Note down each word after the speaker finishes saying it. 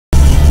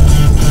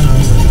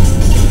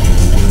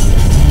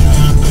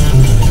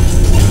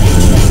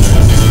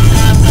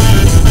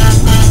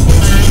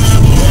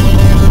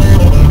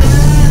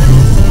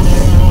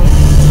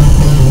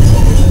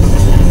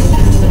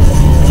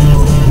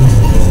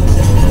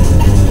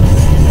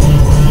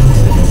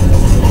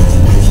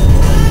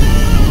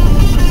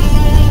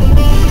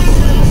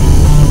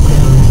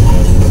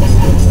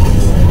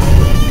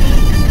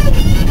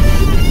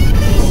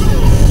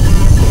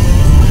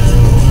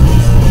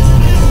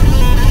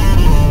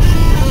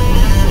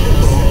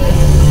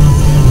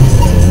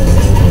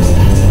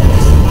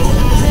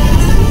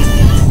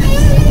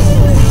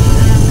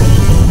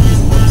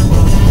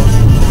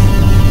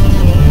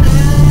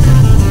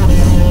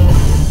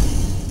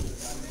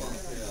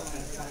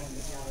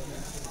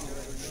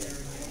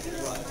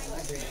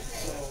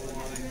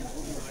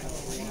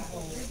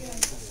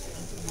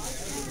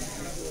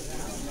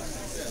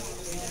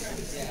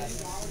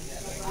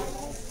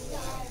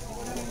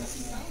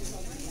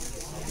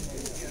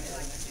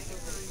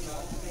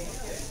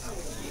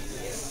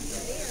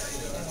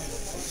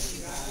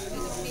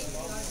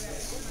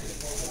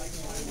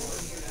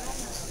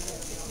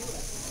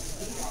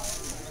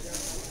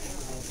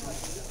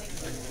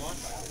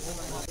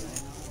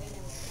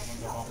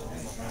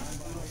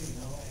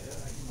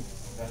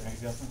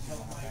Hey,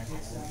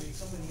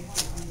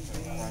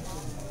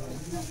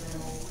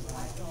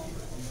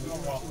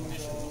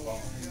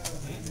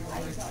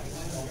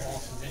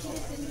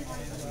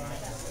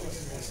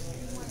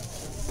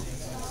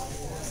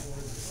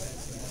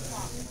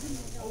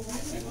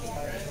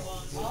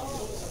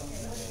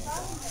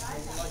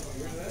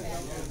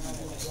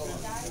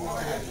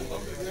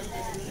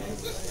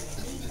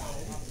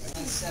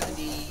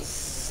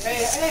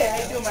 how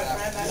you doing, my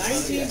friend?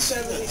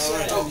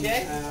 1977.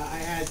 Okay. I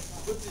had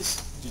put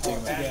this book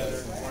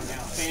together,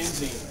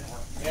 fanzine,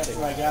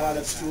 after I got out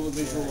of School of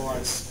Visual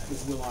Arts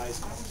with Will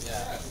Eisner.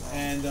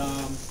 And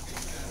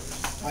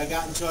I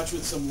got in touch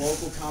with some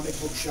local comic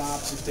book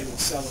shops if they would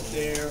sell it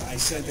there. I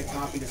sent a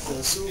copy to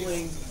Phil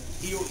Suling.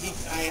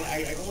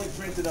 I only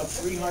printed up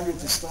 300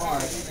 to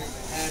start,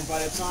 and by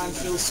the time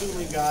Phil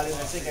Suling got it,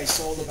 I think I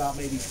sold about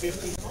maybe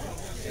 50.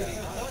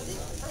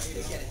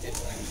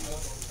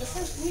 The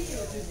first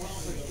weekend it did well,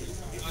 but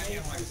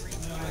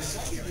the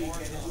second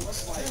weekend it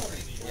was like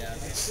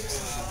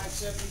 65,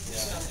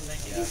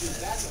 70%.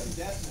 That's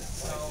indefinite.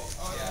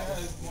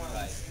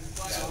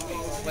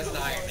 What's an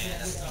Iron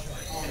Man?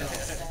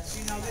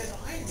 See, now there's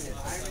Iron Man.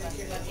 Iron Man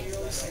came out in the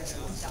early 60s.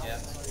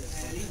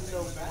 And even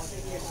though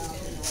Batman came out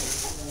in the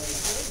late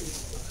 40s,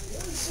 the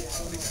early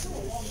 60s is still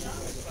a long time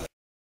ago.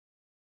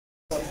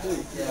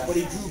 But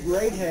he drew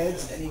great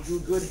heads and he drew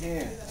good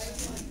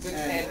hands.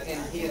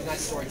 And he has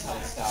nice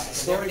storytelling stuff.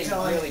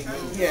 Storytelling, really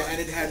moved. yeah, and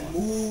it had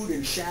mood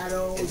and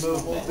shadows a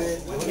little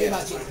bit. What do you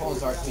about Gene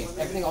Colan's art to me?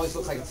 Everything always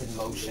looks like it's in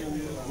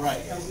motion.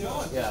 Right.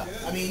 Yeah.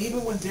 I mean,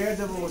 even when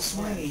Daredevil was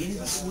swinging, he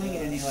didn't swing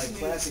in any like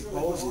classic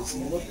poses.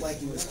 He looked like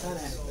he was kind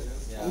of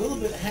a little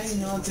bit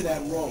hanging on to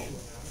that rope,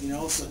 you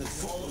know, so the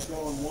foot was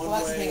going one way. Well,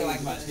 that's the thing I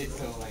like about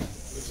Ditko, like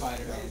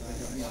Spider-Man.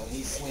 You know, when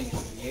he's swinging in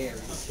the air,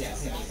 he just can't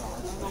hit his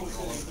arms all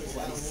over the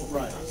place.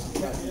 Right.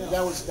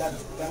 That was you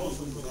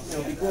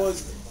know,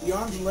 because the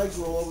arms and legs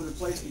were all over the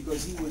place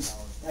because he was,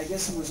 I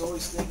guess he was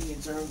always thinking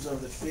in terms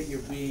of the figure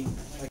being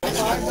like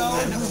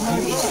and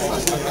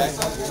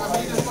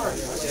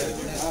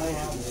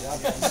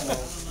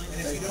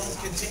if you don't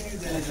continue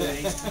that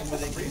way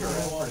with a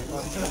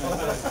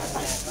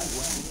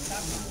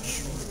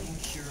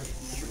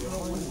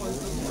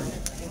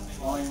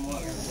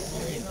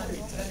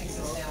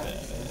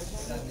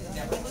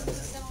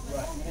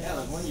Yeah,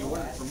 there's one you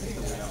ordered from me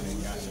that I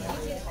got you.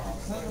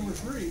 Number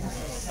 3.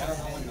 I don't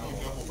know when the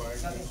couple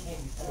bags.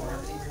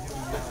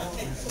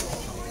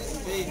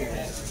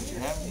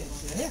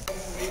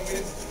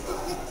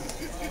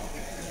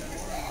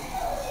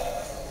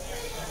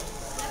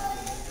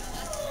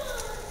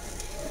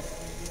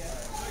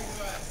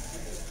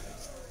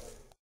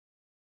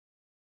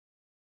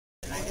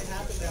 it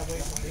happened that way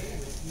for me,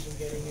 even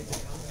getting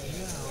into